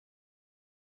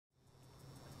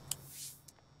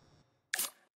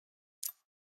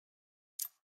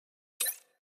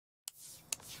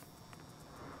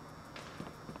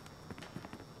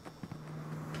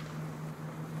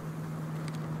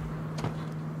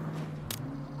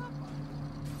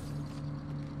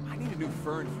new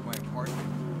fern for my apartment.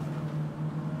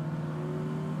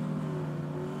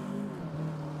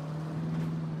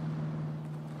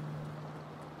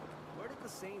 Where did the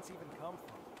Saints even come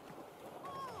from?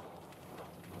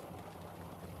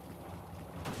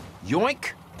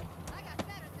 Yoink!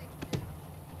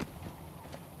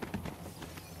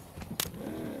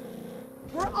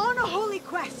 We're on a holy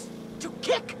quest to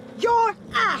kick your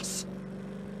ass!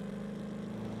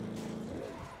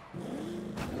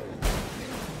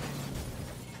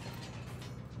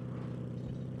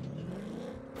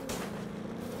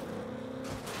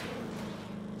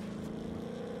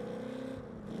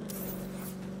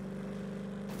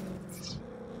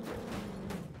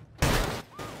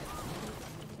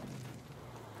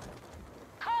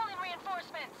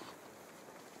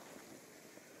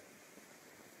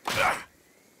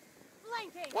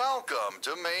 Welcome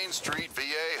to Main Street,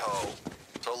 Vallejo.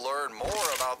 To learn more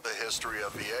about the history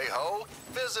of Vallejo,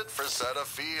 visit Frazetta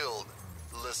Field.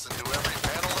 Listen to every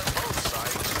panel at both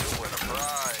sites to win a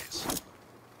prize.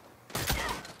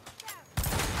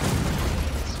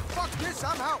 Fuck this,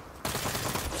 I'm out!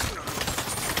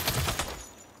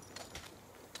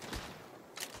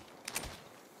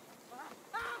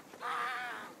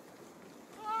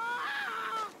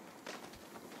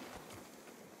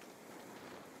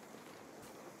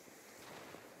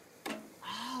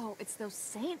 It's those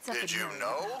saints up in Did you here.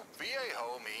 know?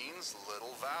 Vallejo means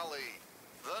Little Valley.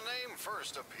 The name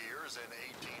first appears in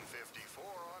 1854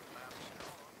 on maps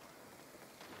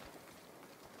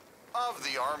of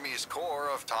the Army's Corps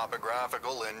of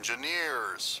Topographical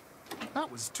Engineers.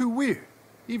 That was too weird,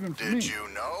 even for me. Did you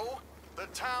know? The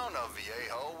town of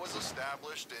Vallejo was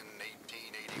established in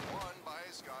 1881 by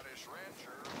a Scottish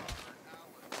rancher, Robert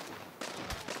Allen.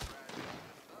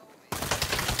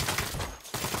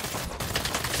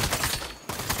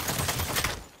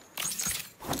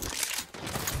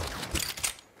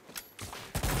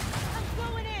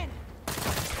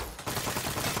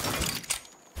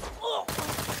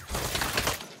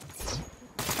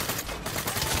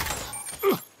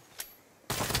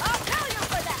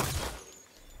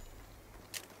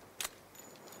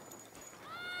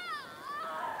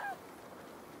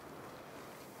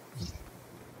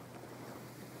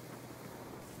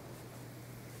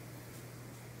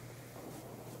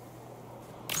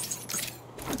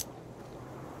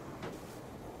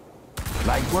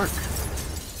 Light work.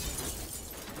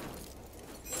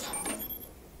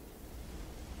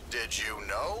 Did you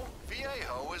know?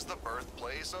 Vallejo is the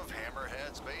birthplace of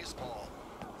Hammerheads baseball.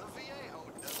 The Vallejo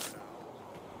Desert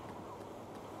Owl.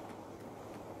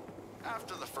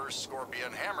 After the first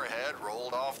Scorpion Hammerhead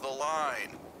rolled off the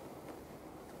line.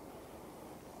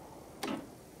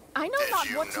 I know Did not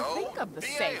you what know? to think of the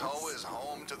Vallejo saints. is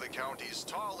home to the county's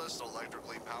tallest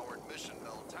electrically powered mission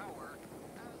bell tower.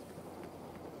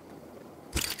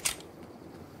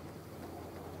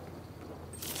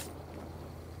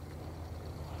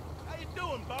 How you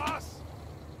doing, boss?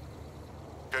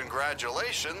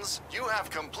 Congratulations, you have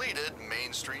completed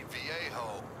Main Street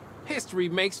Vallejo. History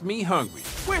makes me hungry.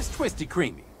 Where's Twisty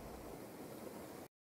Creamy?